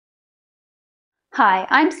Hi,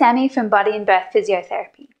 I'm Sammy from Body and Birth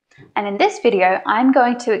Physiotherapy, and in this video I'm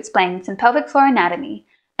going to explain some pelvic floor anatomy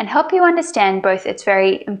and help you understand both its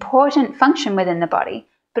very important function within the body,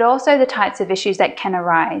 but also the types of issues that can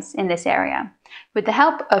arise in this area, with the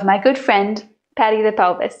help of my good friend, Patty the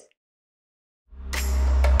Pelvis.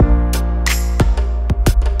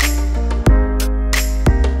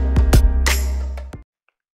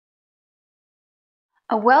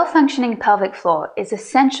 A well-functioning pelvic floor is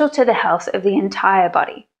essential to the health of the entire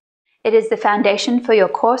body. It is the foundation for your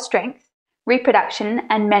core strength, reproduction,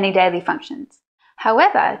 and many daily functions.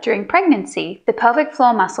 However, during pregnancy, the pelvic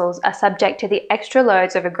floor muscles are subject to the extra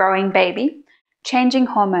loads of a growing baby, changing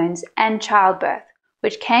hormones, and childbirth,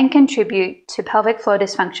 which can contribute to pelvic floor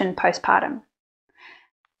dysfunction postpartum.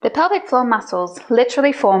 The pelvic floor muscles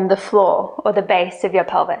literally form the floor or the base of your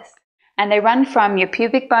pelvis, and they run from your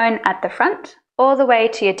pubic bone at the front all the way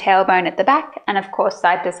to your tailbone at the back, and of course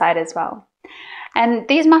side to side as well. And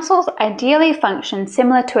these muscles ideally function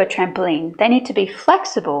similar to a trampoline. They need to be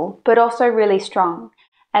flexible, but also really strong,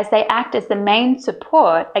 as they act as the main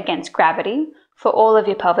support against gravity for all of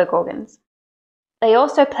your pelvic organs. They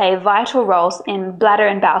also play vital roles in bladder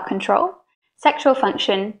and bowel control, sexual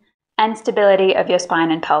function, and stability of your spine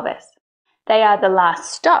and pelvis. They are the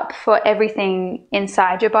last stop for everything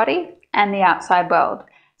inside your body and the outside world.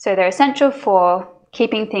 So they're essential for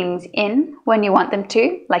keeping things in when you want them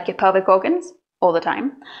to, like your pelvic organs, all the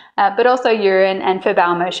time, but also urine and for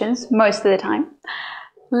bowel motions most of the time.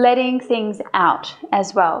 Letting things out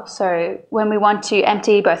as well. So when we want to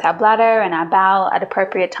empty both our bladder and our bowel at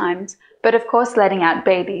appropriate times, but of course letting out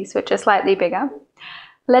babies, which are slightly bigger.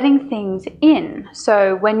 Letting things in.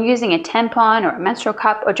 So when using a tampon or a menstrual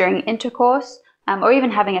cup or during intercourse, or even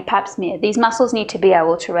having a pap smear, these muscles need to be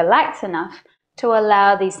able to relax enough to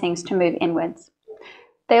allow these things to move inwards.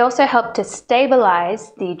 They also help to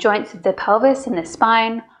stabilize the joints of the pelvis and the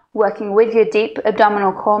spine, working with your deep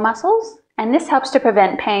abdominal core muscles, and this helps to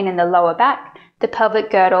prevent pain in the lower back, the pelvic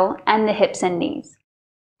girdle, and the hips and knees.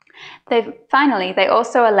 Finally, they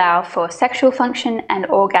also allow for sexual function and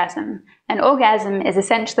orgasm. An orgasm is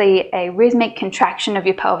essentially a rhythmic contraction of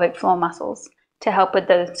your pelvic floor muscles to help with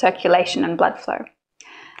the circulation and blood flow.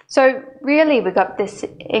 So really, we've got this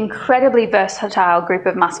incredibly versatile group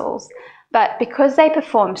of muscles, but because they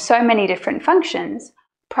perform so many different functions,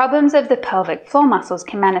 problems of the pelvic floor muscles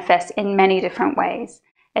can manifest in many different ways,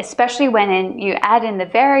 especially when you add in the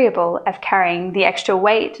variable of carrying the extra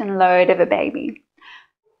weight and load of a baby.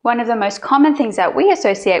 One of the most common things that we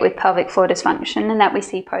associate with pelvic floor dysfunction and that we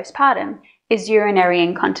see postpartum is urinary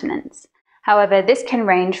incontinence. However, this can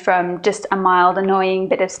range from just a mild annoying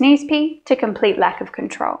bit of sneeze pee to complete lack of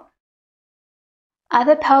control.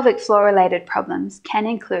 Other pelvic floor related problems can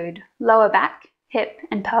include lower back, hip,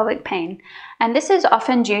 and pelvic pain, and this is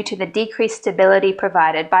often due to the decreased stability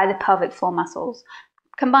provided by the pelvic floor muscles,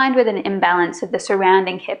 combined with an imbalance of the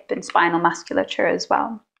surrounding hip and spinal musculature as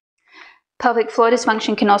well. Pelvic floor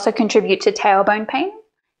dysfunction can also contribute to tailbone pain.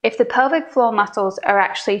 If the pelvic floor muscles are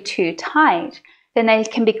actually too tight, then they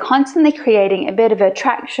can be constantly creating a bit of a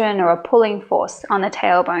traction or a pulling force on the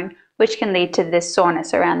tailbone, which can lead to this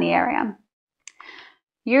soreness around the area.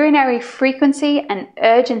 Urinary frequency and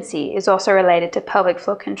urgency is also related to pelvic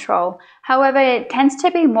floor control. However, it tends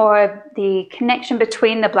to be more of the connection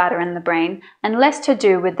between the bladder and the brain and less to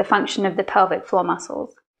do with the function of the pelvic floor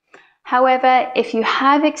muscles. However, if you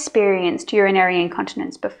have experienced urinary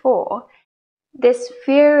incontinence before, this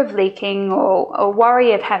fear of leaking or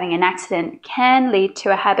worry of having an accident can lead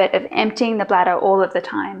to a habit of emptying the bladder all of the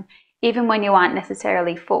time, even when you aren't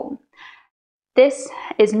necessarily full. This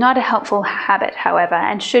is not a helpful habit, however,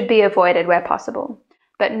 and should be avoided where possible.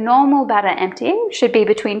 But normal bladder emptying should be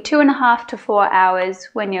between 2.5 to 4 hours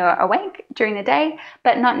when you're awake during the day,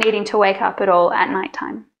 but not needing to wake up at all at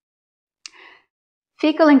nighttime.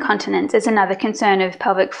 Fecal incontinence is another concern of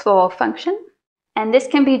pelvic floor function, and this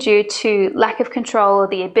can be due to lack of control or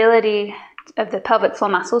the ability of the pelvic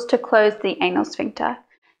floor muscles to close the anal sphincter,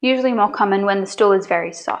 usually more common when the stool is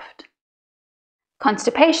very soft.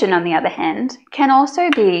 Constipation, on the other hand, can also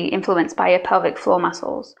be influenced by your pelvic floor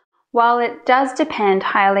muscles. While it does depend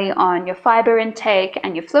highly on your fiber intake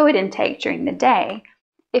and your fluid intake during the day,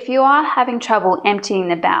 if you are having trouble emptying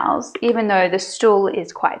the bowels, even though the stool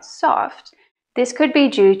is quite soft, this could be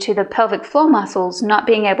due to the pelvic floor muscles not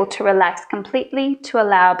being able to relax completely to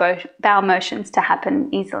allow bowel motions to happen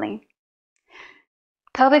easily.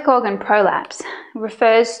 Pelvic organ prolapse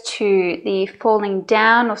refers to the falling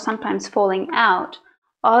down or sometimes falling out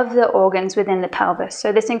of the organs within the pelvis.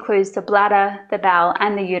 So this includes the bladder, the bowel,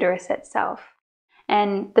 and the uterus itself.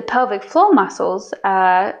 And the pelvic floor muscles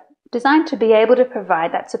are designed to be able to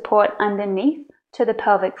provide that support underneath to the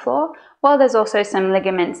pelvic floor, while there's also some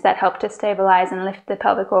ligaments that help to stabilize and lift the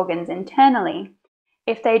pelvic organs internally.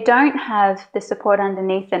 If they don't have the support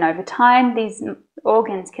underneath, then over time, these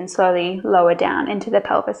organs can slowly lower down into the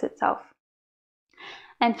pelvis itself.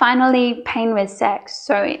 And finally, pain with sex.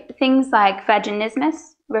 So things like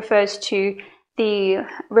vaginismus refers to the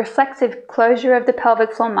reflexive closure of the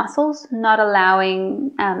pelvic floor muscles, not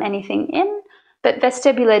allowing anything in. But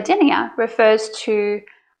vestibular dynia refers to,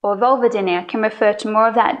 or vulvodynia can refer to more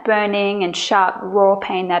of that burning and sharp raw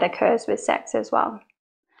pain that occurs with sex as well.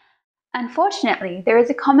 Unfortunately, there is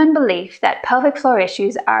a common belief that pelvic floor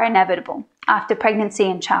issues are inevitable after pregnancy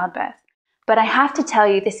and childbirth, but I have to tell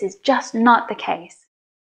you this is just not the case.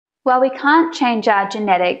 While we can't change our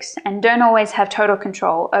genetics and don't always have total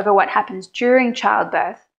control over what happens during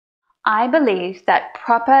childbirth, I believe that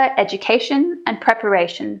proper education and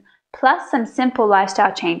preparation, plus some simple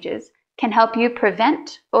lifestyle changes, can help you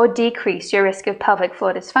prevent or decrease your risk of pelvic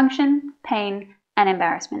floor dysfunction, pain, and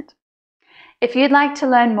embarrassment. If you'd like to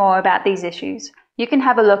learn more about these issues, you can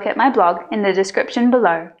have a look at my blog in the description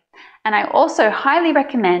below, and I also highly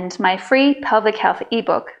recommend my free pelvic health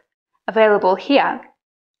ebook, available here,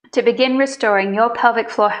 to begin restoring your pelvic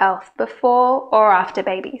floor health before or after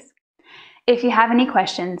babies. If you have any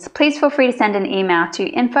questions, please feel free to send an email to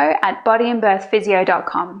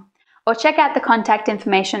info@bodyandbirthphysio.com or check out the contact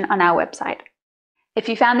information on our website. If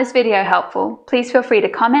you found this video helpful, please feel free to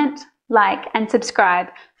comment, like, and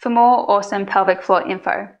subscribe for more awesome pelvic floor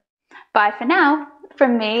info. Bye for now,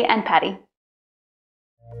 from me and Patty.